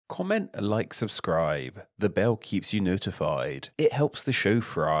Comment, like, subscribe. The bell keeps you notified. It helps the show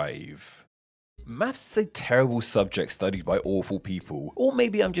thrive. Maths is a terrible subject studied by awful people, or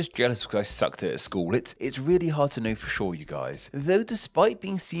maybe I'm just jealous because I sucked at it at school. It's really hard to know for sure, you guys. Though despite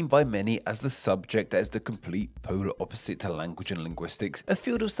being seen by many as the subject that is the complete polar opposite to language and linguistics, a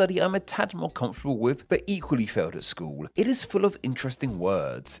field of study I'm a tad more comfortable with but equally failed at school, it is full of interesting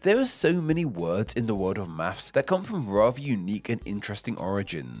words. There are so many words in the world of maths that come from rather unique and interesting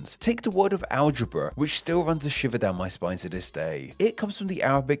origins. Take the word of algebra, which still runs a shiver down my spine to this day. It comes from the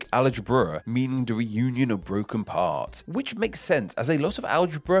Arabic al-jabra, meaning the reunion of broken parts, which makes sense as a lot of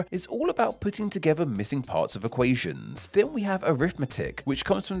algebra is all about putting together missing parts of equations. Then we have arithmetic, which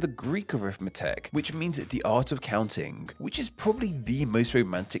comes from the Greek arithmetic, which means the art of counting, which is probably the most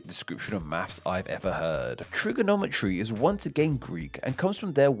romantic description of maths I've ever heard. Trigonometry is once again Greek and comes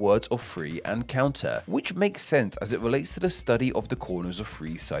from their words of three and counter, which makes sense as it relates to the study of the corners of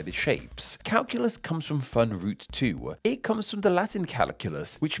three-sided shapes. Calculus comes from fun root 2. It comes from the Latin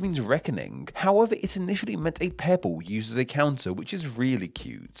calculus, which means reckoning. However, it initially meant a pebble used as a counter, which is really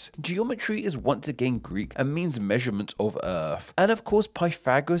cute. Geometry is once again Greek and means measurement of earth. And of course,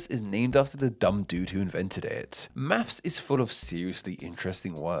 Pythagoras is named after the dumb dude who invented it. Maths is full of seriously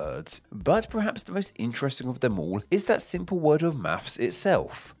interesting words, but perhaps the most interesting of them all is that simple word of maths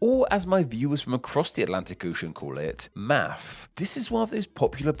itself. Or as my viewers from across the Atlantic Ocean call it, math. This is one of those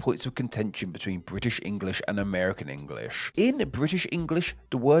popular points of contention between British English and American English. In British English,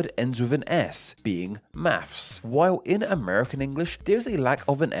 the word ends with an S, being maths, while in American English there is a lack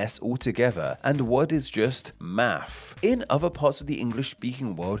of an S altogether and the word is just math. In other parts of the English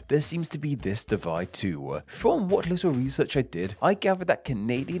speaking world there seems to be this divide too. From what little research I did, I gathered that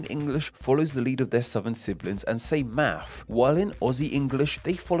Canadian English follows the lead of their southern siblings and say math, while in Aussie English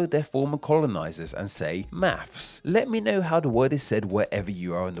they follow their former colonizers and say maths. Let me know how the word is said wherever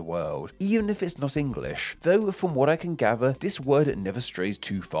you are in the world, even if it's not English, though from what I can gather this word never strays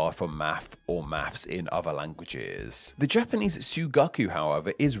too far from math or maths in other languages. The Japanese sugaku,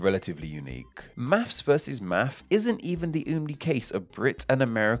 however, is relatively unique. Maths versus math isn't even the only case of Brits and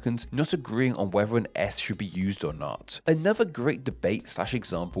Americans not agreeing on whether an S should be used or not. Another great debate /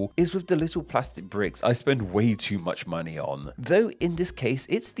 example is with the little plastic bricks I spend way too much money on, though in this case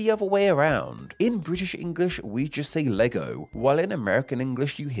it's the other way around. In British English we just say Lego, while in American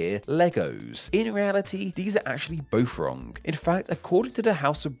English you hear Legos. In reality, these are actually both wrong. In fact, according to the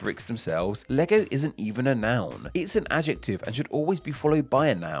House of Bricks themselves, Lego isn't even a noun. It's an adjective and should always be followed by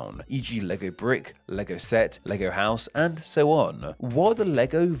a noun, e.g. Lego brick, Lego set, Lego house, and so on. While the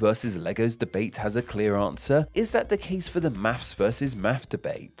Lego versus Legos debate has a clear answer, is that the case for the maths versus math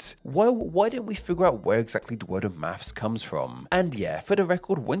debate? Well, why don't we figure out where exactly the word of maths comes from? And yeah, for the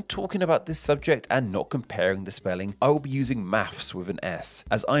record, when talking about this subject and not comparing the spelling, I will be using maths with an S,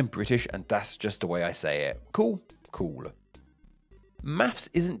 as I'm British and that's just the way I say it. Cool? Cool. Maths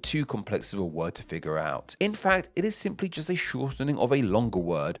isn't too complex of a word to figure out. In fact, it is simply just a shortening of a longer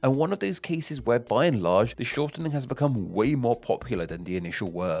word, and one of those cases where by and large the shortening has become way more popular than the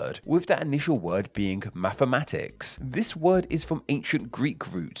initial word, with that initial word being mathematics. This word is from ancient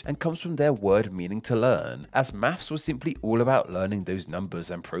Greek root and comes from their word meaning to learn, as maths was simply all about learning those numbers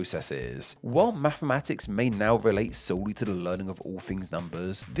and processes. While mathematics may now relate solely to the learning of all things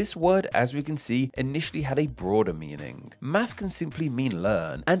numbers, this word, as we can see, initially had a broader meaning. Math can simply mean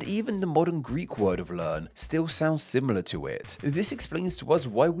learn, and even the modern Greek word of learn still sounds similar to it. This explains to us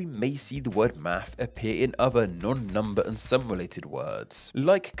why we may see the word math appear in other non-number and sum related words,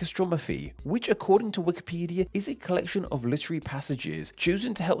 like castrometry, which according to Wikipedia is a collection of literary passages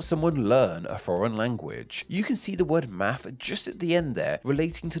chosen to help someone learn a foreign language. You can see the word math just at the end there,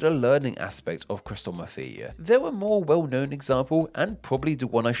 relating to the learning aspect of castrometry. There a more well-known example, and probably the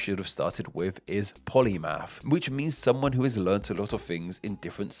one I should have started with, is polymath, which means someone who has learnt a lot of things in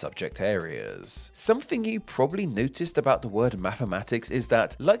different subject areas. Something you probably noticed about the word mathematics is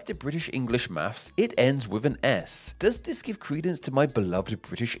that, like the British English maths, it ends with an S. Does this give credence to my beloved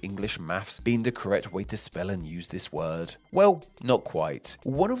British English maths being the correct way to spell and use this word? Well, not quite.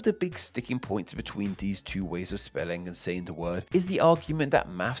 One of the big sticking points between these two ways of spelling and saying the word is the argument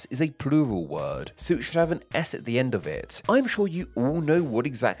that maths is a plural word, so it should have an S at the end of it. I'm sure you all know what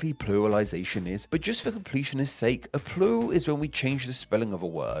exactly pluralization is, but just for completionist sake, a plural is when we change change the spelling of a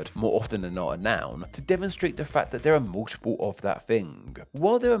word, more often than not a noun, to demonstrate the fact that there are multiple of that thing.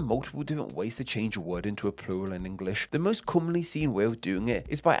 While there are multiple different ways to change a word into a plural in English, the most commonly seen way of doing it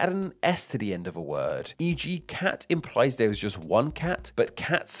is by adding an S to the end of a word. E.g., cat implies there is just one cat, but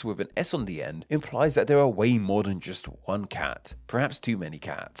cats with an S on the end implies that there are way more than just one cat, perhaps too many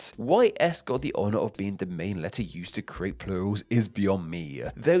cats. Why S got the honour of being the main letter used to create plurals is beyond me,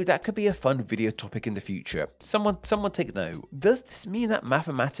 though that could be a fun video topic in the future. Someone take note. Does this mean that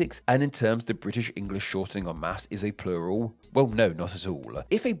mathematics, and in terms the British English shortening of maths, is a plural? Well, no, not at all.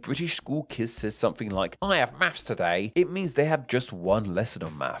 If a British school kid says something like, I have maths today, it means they have just one lesson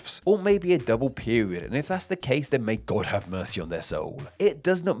on maths, or maybe a double period, and if that's the case, then may God have mercy on their soul. It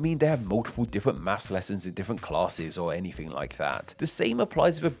does not mean they have multiple different maths lessons in different classes or anything like that. The same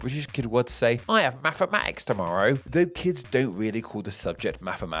applies if a British kid were to say, I have mathematics tomorrow, though kids don't really call the subject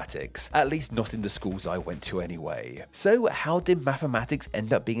mathematics, at least not in the schools I went to anyway. So how did mathematics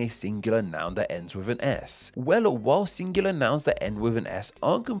end up being a singular noun that ends with an S? Well, while singular nouns that end with an S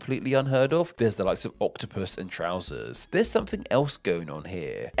aren't completely unheard of, there's the likes of octopus and trousers, there's something else going on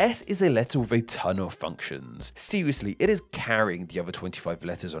here. S is a letter with a ton of functions. Seriously, it is carrying the other 25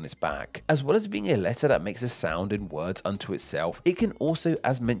 letters on its back. As well as being a letter that makes a sound in words unto itself, it can also,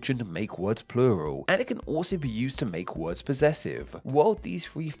 as mentioned, make words plural, and it can also be used to make words possessive. While these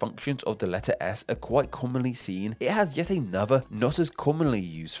three functions of the letter S are quite commonly seen, it has yet another, not as commonly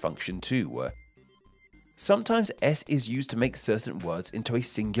used function too. Sometimes S is used to make certain words into a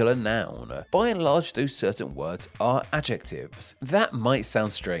singular noun. By and large, those certain words are adjectives. That might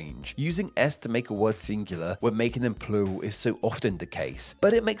sound strange. Using S to make a word singular when making them plural is so often the case,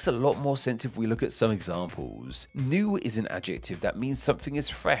 but it makes a lot more sense if we look at some examples. New is an adjective that means something is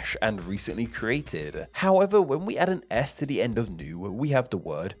fresh and recently created. However, when we add an S to the end of new, we have the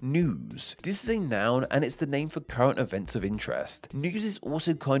word news. This is a noun and it's the name for current events of interest. News is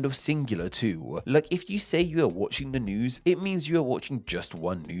also kind of singular too. Like if you say you are watching the news, it means you are watching just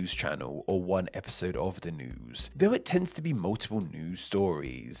one news channel or one episode of the news, though it tends to be multiple news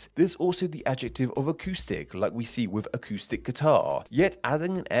stories. There's also the adjective of acoustic, like we see with acoustic guitar, yet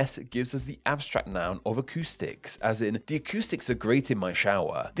adding an S gives us the abstract noun of acoustics, as in, the acoustics are great in my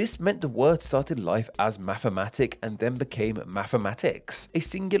shower. This meant the word started life as mathematic and then became mathematics, a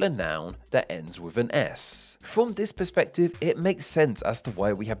singular noun that ends with an S. From this perspective, it makes sense as to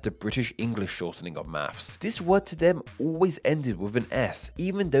why we have the British English shortening of maths. This word to them always ended with an S,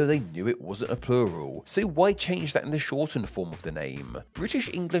 even though they knew it wasn't a plural, so why change that in the shortened form of the name? British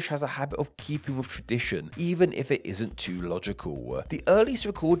English has a habit of keeping with tradition, even if it isn't too logical. The earliest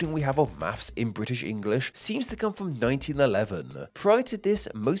recording we have of maths in British English seems to come from 1911. Prior to this,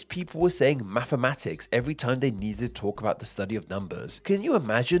 most people were saying mathematics every time they needed to talk about the study of numbers. Can you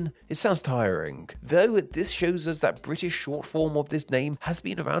imagine? It sounds tiring. Though this shows us that British short form of this name has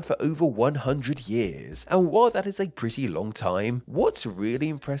been around for over 100 years. And while that is a pretty long time, what's really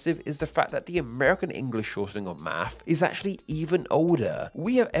impressive is the fact that the American English shortening of math is actually even older.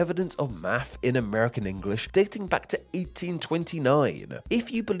 We have evidence of math in American English dating back to 1829.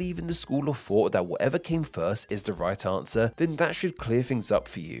 If you believe in the school of thought that whatever came first is the right answer, then that should clear things up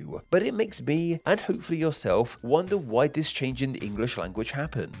for you. But it makes me, and hopefully yourself, wonder why this change in the English language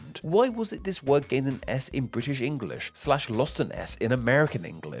happened. Why was it this word gained an S in British English / lost an S in American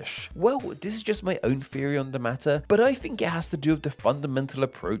English? Well, this is just my own theory on the matter, but I think it has to do with the fundamental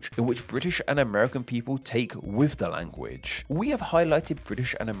approach in which British and American people take with the language. We have highlighted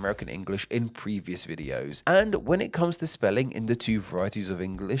British and American English in previous videos, and when it comes to spelling in the two varieties of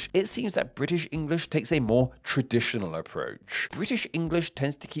English, it seems that British English takes a more traditional approach. British English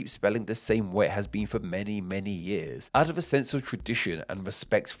tends to keep spelling the same way it has been for many years, out of a sense of tradition and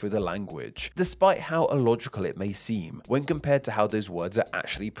respect for the language, despite how illogical it may seem when compared to how those words are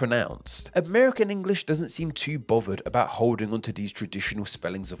actually pronounced. American English doesn't seem too bothered about holding onto these traditional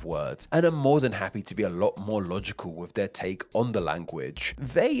spellings of words, and are more than happy to be a lot more logical with their take on the language.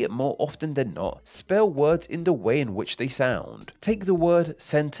 They, more often than not, spell words in the way in which they sound. Take the word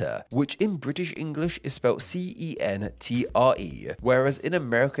centre, which in British English is spelled C-E-N-T-R-E, whereas in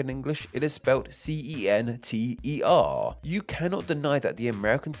American English it is spelled C-E-N-T-E-R. You cannot deny that the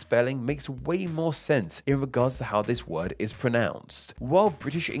American spelling makes way more sense in regards to how this word is pronounced, while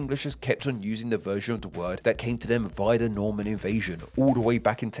British English has kept on using the version of the word that came to them via the Norman invasion all the way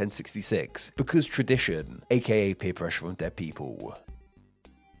back in 1066, because tradition, aka peer pressure from dead people.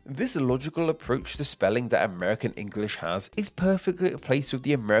 This logical approach to spelling that American English has is perfectly placed with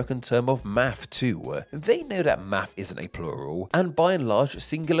the American term of math too. They know that math isn't a plural, and by and large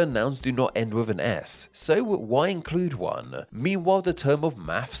singular nouns do not end with an S, so why include one? Meanwhile, the term of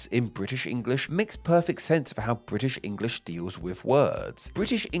maths in British English makes perfect sense for how British English deals with words.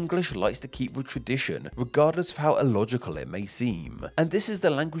 British English likes to keep with tradition, regardless of how illogical it may seem, and this is the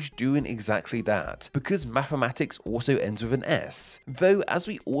language doing exactly that, because mathematics also ends with an S, though as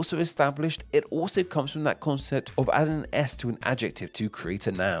we also established, it also comes from that concept of adding an S to an adjective to create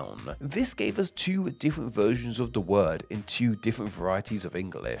a noun. This gave us two different versions of the word in two different varieties of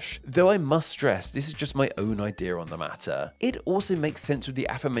English, though I must stress this is just my own idea on the matter. It also makes sense with the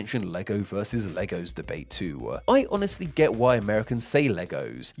aforementioned Lego versus Legos debate too. I honestly get why Americans say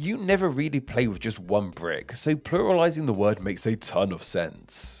Legos. You never really play with just one brick, so pluralizing the word makes a ton of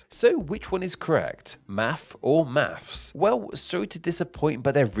sense. So which one is correct? Math or maths? Well, sorry to disappoint,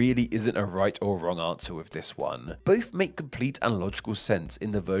 but there really isn't a right or wrong answer with this one. Both make complete and logical sense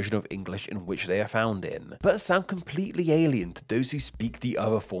in the version of English in which they are found in, but sound completely alien to those who speak the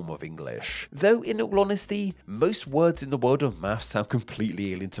other form of English. Though in all honesty, most words in the world of maths sound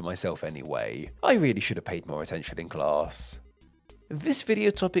completely alien to myself anyway. I really should have paid more attention in class. This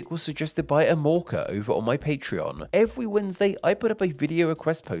video topic was suggested by Amorka over on my Patreon. Every Wednesday, I put up a video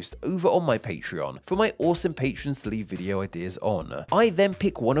request post over on my Patreon for my awesome patrons to leave video ideas on. I then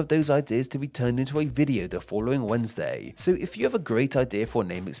pick one of those ideas to be turned into a video the following Wednesday. So if you have a great idea for a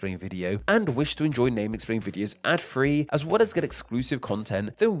Name Explain video and wish to enjoy Name Explain videos ad-free as well as get exclusive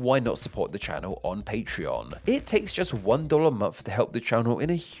content, then why not support the channel on Patreon? It takes just $1 a month to help the channel in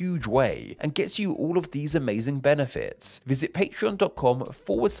a huge way and gets you all of these amazing benefits. Visit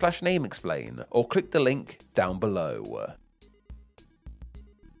patreon.com/nameexplain or click the link down below.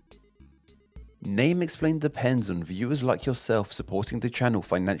 Name Explain depends on viewers like yourself supporting the channel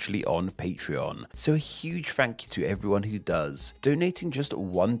financially on Patreon, so a huge thank you to everyone who does. Donating just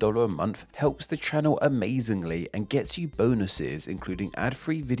 $1 a month helps the channel amazingly and gets you bonuses including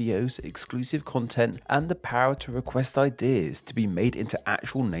ad-free videos, exclusive content, and the power to request ideas to be made into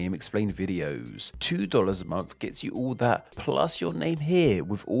actual Name Explain videos. $2 a month gets you all that, plus your name here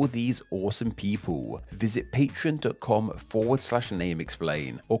with all these awesome people. Visit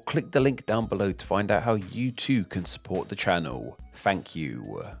patreon.com/nameexplain or click the link down below to find out how you too can support the channel. Thank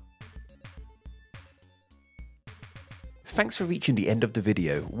you. Thanks for reaching the end of the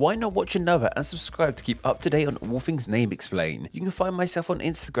video. Why not watch another and subscribe to keep up to date on all things Name Explain. You can find myself on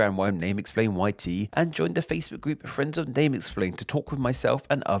Instagram where I'm NameExplainYT and join the Facebook group Friends of Name Explain to talk with myself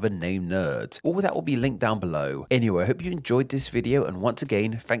and other name nerds. All that will be linked down below. Anyway, I hope you enjoyed this video and once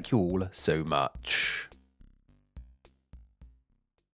again, thank you all so much.